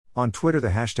On Twitter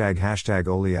the hashtag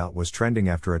 #OleOut was trending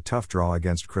after a tough draw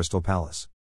against Crystal Palace.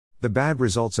 The bad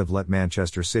results have let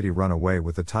Manchester City run away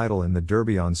with the title in the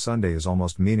derby on Sunday is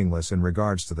almost meaningless in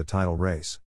regards to the title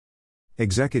race.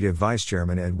 Executive Vice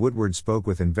Chairman Ed Woodward spoke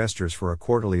with investors for a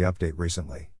quarterly update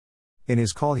recently. In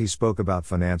his call he spoke about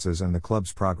finances and the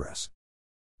club's progress.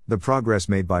 The progress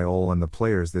made by Ole and the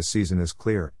players this season is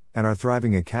clear, and our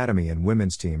thriving academy and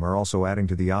women's team are also adding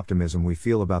to the optimism we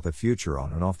feel about the future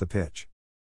on and off the pitch.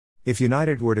 If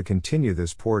United were to continue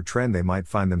this poor trend they might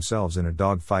find themselves in a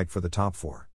dogfight for the top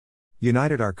 4.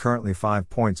 United are currently 5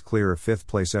 points clear of 5th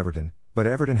place Everton, but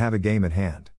Everton have a game at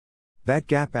hand. That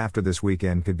gap after this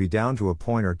weekend could be down to a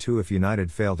point or two if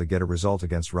United fail to get a result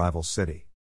against rivals City.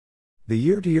 The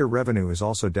year-to-year revenue is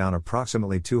also down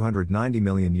approximately €290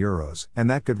 million, and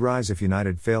that could rise if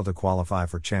United fail to qualify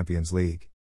for Champions League.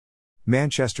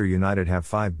 Manchester United have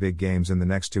 5 big games in the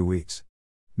next 2 weeks.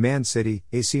 Man City,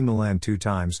 AC Milan 2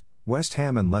 times, West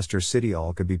Ham and Leicester City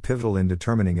all could be pivotal in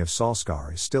determining if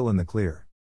SOLSKJAER is still in the clear.